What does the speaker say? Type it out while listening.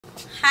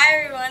Hi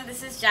everyone,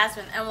 this is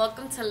Jasmine and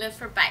welcome to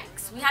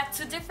Live4bikes. We have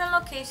two different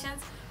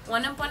locations,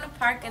 one in Buena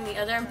Park and the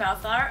other in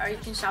Bellflower, or you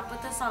can shop with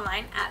us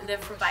online at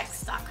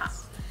live4bikes.com.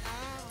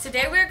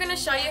 Today we are going to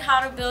show you how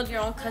to build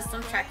your own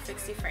custom trake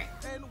fixie frame.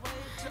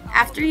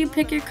 After you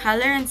pick your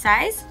color and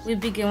size, we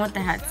begin with the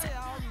headset.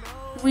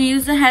 We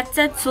use a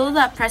headset tool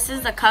that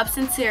presses the cups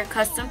into your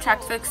custom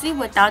trake fixie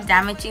without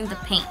damaging the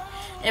paint.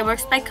 It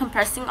works by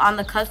compressing on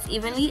the cups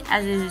evenly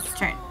as it is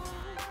turned.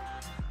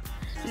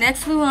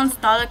 Next, we will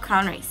install the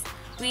crown race.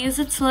 We use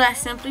a tool that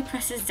simply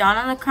presses down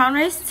on the crown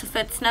race to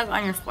fit snug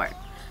on your fork.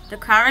 The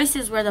crown race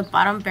is where the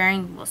bottom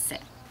bearing will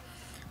sit.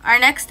 Our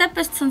next step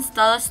is to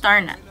install a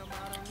star nut.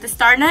 The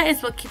star nut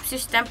is what keeps your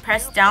stem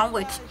pressed down,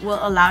 which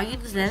will allow you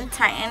to then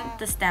tighten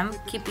the stem,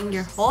 keeping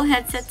your whole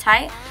headset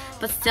tight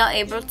but still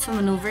able to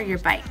maneuver your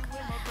bike.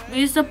 We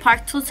use the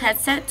Park Tools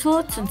headset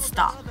tool to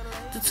install.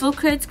 The tool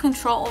creates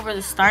control over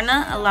the star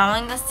nut,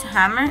 allowing us to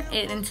hammer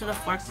it into the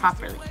fork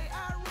properly.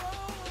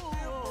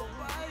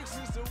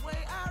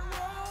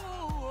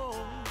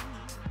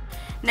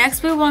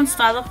 Next, we will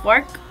install the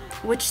fork,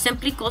 which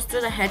simply goes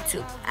through the head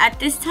tube. At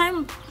this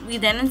time, we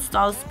then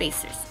install the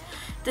spacers.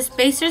 The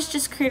spacers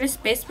just create a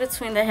space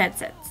between the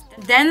headsets.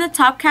 Then the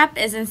top cap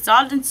is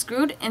installed and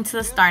screwed into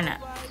the star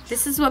nut.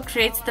 This is what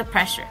creates the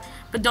pressure,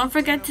 but don't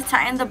forget to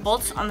tighten the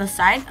bolts on the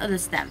side of the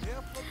stem.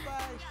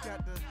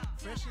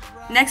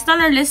 Next on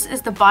our list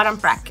is the bottom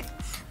bracket.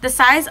 The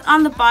size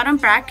on the bottom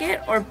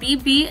bracket, or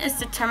BB, is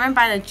determined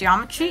by the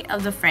geometry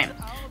of the frame.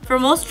 For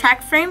most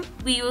trake frame,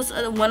 we use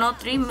a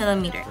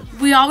 103mm.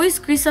 We always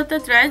grease up the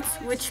threads,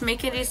 which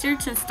make it easier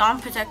to install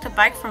and protect the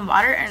bike from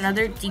water and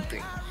other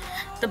debris.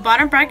 The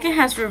bottom bracket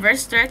has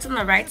reverse threads on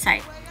the right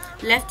side.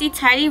 Lefty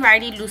tighty,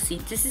 righty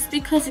loosey. This is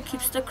because it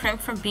keeps the crank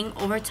from being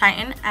over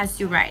tightened as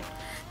you ride.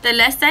 The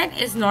left side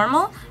is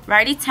normal,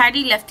 righty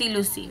tighty, lefty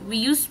loosey. We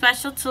use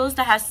special tools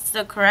that has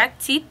the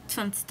correct teeth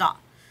to install.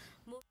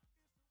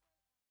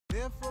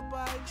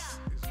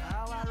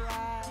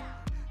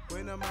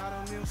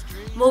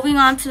 Moving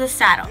on to the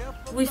saddle.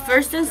 We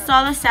first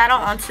install the saddle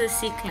onto the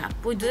seat clamp.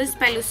 We do this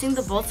by loosening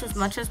the bolts as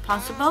much as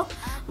possible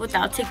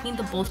without taking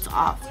the bolts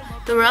off.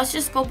 The rails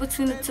just go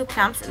between the two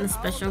clamps in the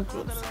special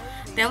grooves.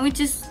 Then we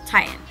just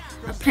tighten.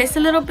 Place a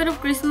little bit of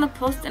grease on the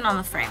post and on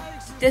the frame.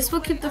 This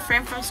will keep the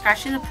frame from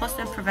scratching the post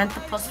and prevent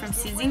the post from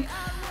seizing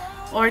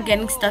or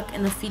getting stuck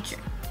in the feature.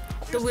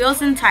 The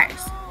wheels and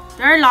tires.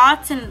 There are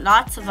lots and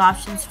lots of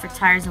options for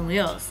tires and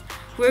wheels.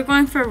 We're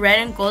going for a red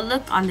and gold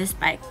look on this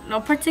bike.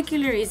 No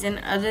particular reason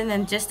other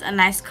than just a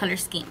nice color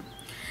scheme.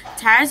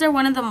 Tires are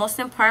one of the most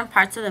important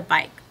parts of the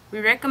bike. We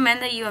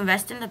recommend that you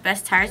invest in the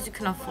best tires you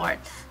can afford.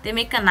 They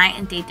make a night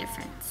and day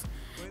difference.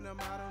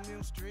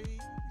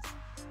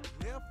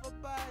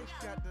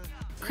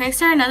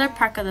 Cranks are another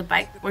part of the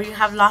bike where you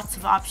have lots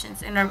of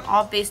options and are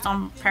all based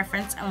on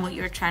preference and what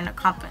you're trying to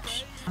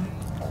accomplish.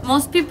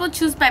 Most people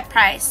choose by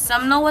price.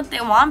 Some know what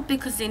they want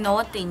because they know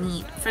what they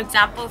need. For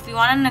example, if you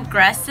want an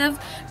aggressive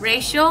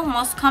ratio,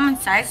 most common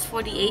size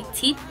 48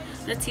 teeth.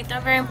 The teeth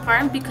are very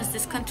important because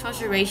this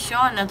controls your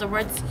ratio, in other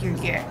words, your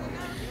gear.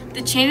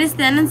 The chain is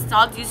then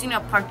installed using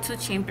a Park Tool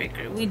chain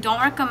breaker. We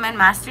don't recommend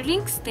master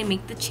links, they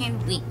make the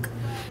chain weak.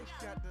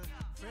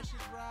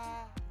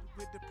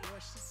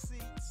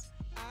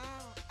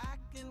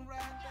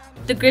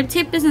 The grip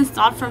tape is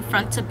installed from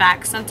front to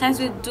back. Sometimes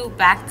we do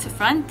back to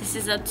front, this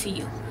is up to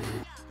you.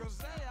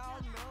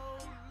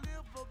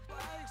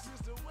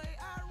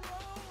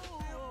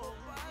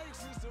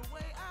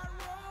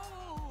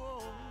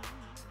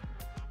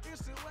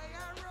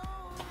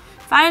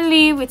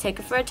 Finally, we take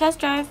it for a test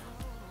drive.